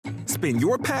Spin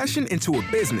your passion into a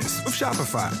business with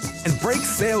Shopify and break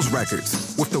sales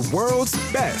records with the world's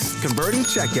best converting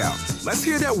checkout. Let's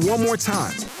hear that one more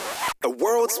time. The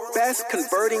world's best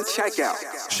converting checkout.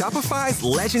 Shopify's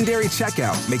legendary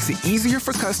checkout makes it easier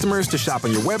for customers to shop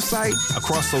on your website,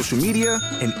 across social media,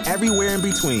 and everywhere in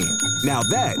between. Now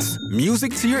that's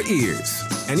music to your ears.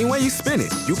 Any way you spin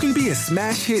it, you can be a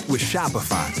smash hit with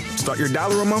Shopify. Start your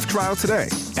 $1 a month trial today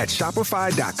at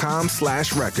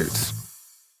shopify.com/records.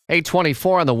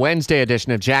 8:24 on the Wednesday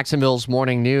edition of Jacksonville's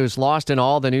Morning News. Lost in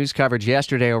all the news coverage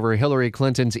yesterday over Hillary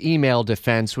Clinton's email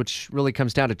defense, which really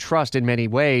comes down to trust in many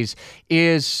ways,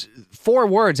 is 4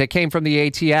 words that came from the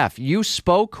ATF. You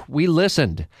spoke, we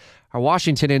listened. Our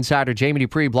Washington insider, Jamie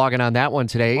Dupree, blogging on that one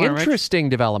today. Interesting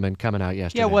development coming out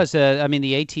yesterday. Yeah, it was.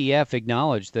 The ATF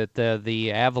acknowledged that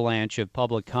the avalanche of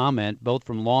public comment, both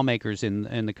from lawmakers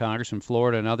in the Congress from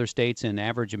Florida and other states and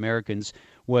average Americans,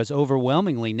 was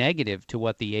overwhelmingly negative to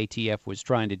what the ATF was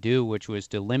trying to do, which was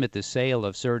to limit the sale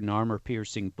of certain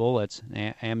armor-piercing bullets,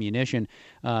 ammunition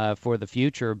for the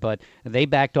future. But they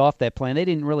backed off that plan. They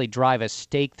didn't really drive a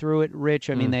stake through it, Rich.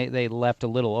 I mean, they left a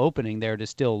little opening there to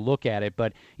still look at it,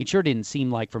 but it sure didn't seem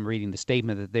like from reading the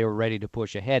statement that they were ready to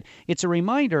push ahead. It's a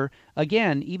reminder,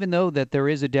 again, even though that there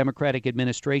is a Democratic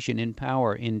administration in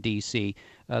power in D.C.,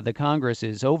 the Congress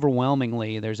is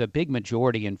overwhelmingly, there's a big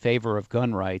majority in favor of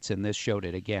gun rights, and this showed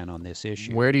it again on this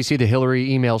issue. Where do you see the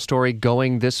Hillary email story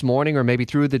going this morning or maybe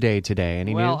through the day today?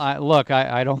 Any news?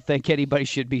 I don't think anybody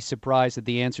should be surprised that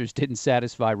the answers didn't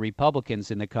satisfy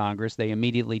Republicans in the Congress. They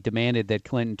immediately demanded that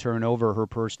Clinton turn over her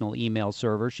personal email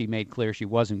server. She made clear she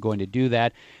wasn't going to do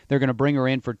that. They're going to bring her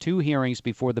in for 2 hearings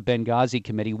before the Benghazi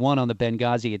committee, one on the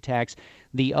Benghazi attacks,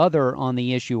 the other on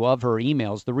the issue of her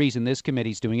emails. The reason this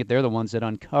committee's doing it, they're the ones that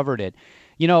uncovered it.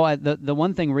 You know, the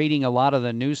one thing reading a lot of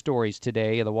the news stories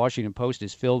today, the Washington Post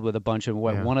is filled with a bunch of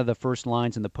one of the first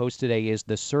lines in the Post today is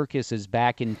the circus is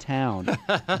back in town,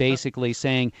 basically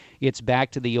saying it's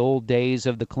back to the old days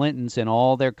of the Clintons and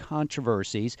all their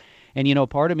controversies. And, you know,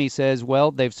 part of me says,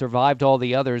 well, they've survived all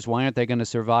the others. Why aren't they going to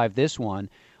survive this one?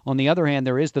 On the other hand,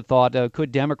 there is the thought,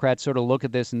 could Democrats sort of look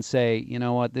at this and say, you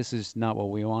know what, this is not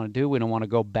what we want to do. We don't want to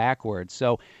go backwards.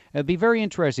 So it'd be very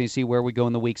interesting to see where we go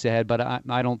in the weeks ahead, but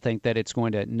I don't think that it's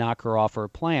going to knock her off her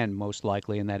plan, most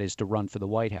likely, and that is to run for the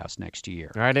White House next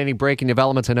year. All right, any breaking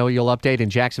developments I know you'll update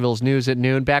in Jacksonville's News at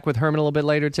noon. Back with Herman a little bit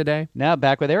later today. Now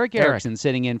back with Eric Erickson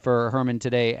sitting in for Herman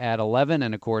today at 11,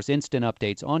 and, of course, instant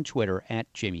updates on Twitter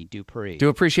at Jimmy Dupree. Do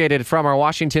appreciate it from our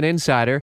Washington insider.